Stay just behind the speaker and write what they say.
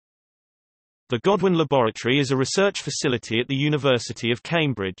The Godwin Laboratory is a research facility at the University of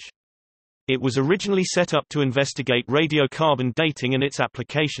Cambridge. It was originally set up to investigate radiocarbon dating and its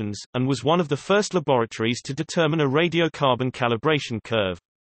applications, and was one of the first laboratories to determine a radiocarbon calibration curve.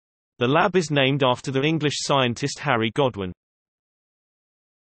 The lab is named after the English scientist Harry Godwin.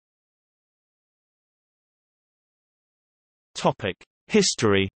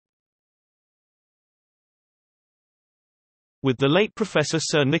 History. With the late Professor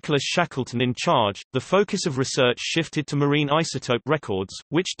Sir Nicholas Shackleton in charge, the focus of research shifted to marine isotope records,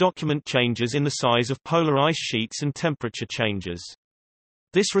 which document changes in the size of polar ice sheets and temperature changes.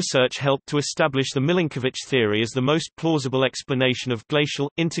 This research helped to establish the Milankovitch theory as the most plausible explanation of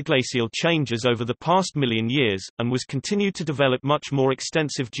glacial, interglacial changes over the past million years, and was continued to develop much more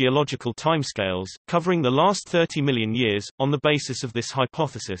extensive geological timescales, covering the last 30 million years, on the basis of this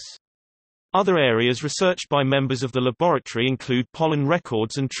hypothesis. Other areas researched by members of the laboratory include pollen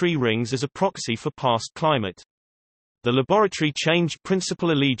records and tree rings as a proxy for past climate. The laboratory changed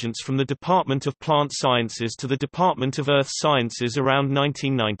principal allegiance from the Department of Plant Sciences to the Department of Earth Sciences around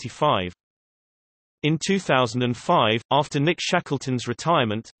 1995. In 2005, after Nick Shackleton's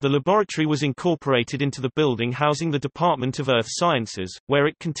retirement, the laboratory was incorporated into the building housing the Department of Earth Sciences, where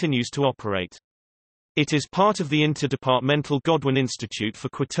it continues to operate. It is part of the interdepartmental Godwin Institute for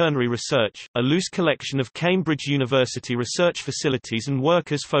Quaternary Research, a loose collection of Cambridge University research facilities and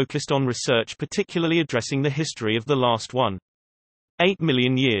workers focused on research particularly addressing the history of the last 1.8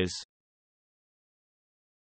 million years.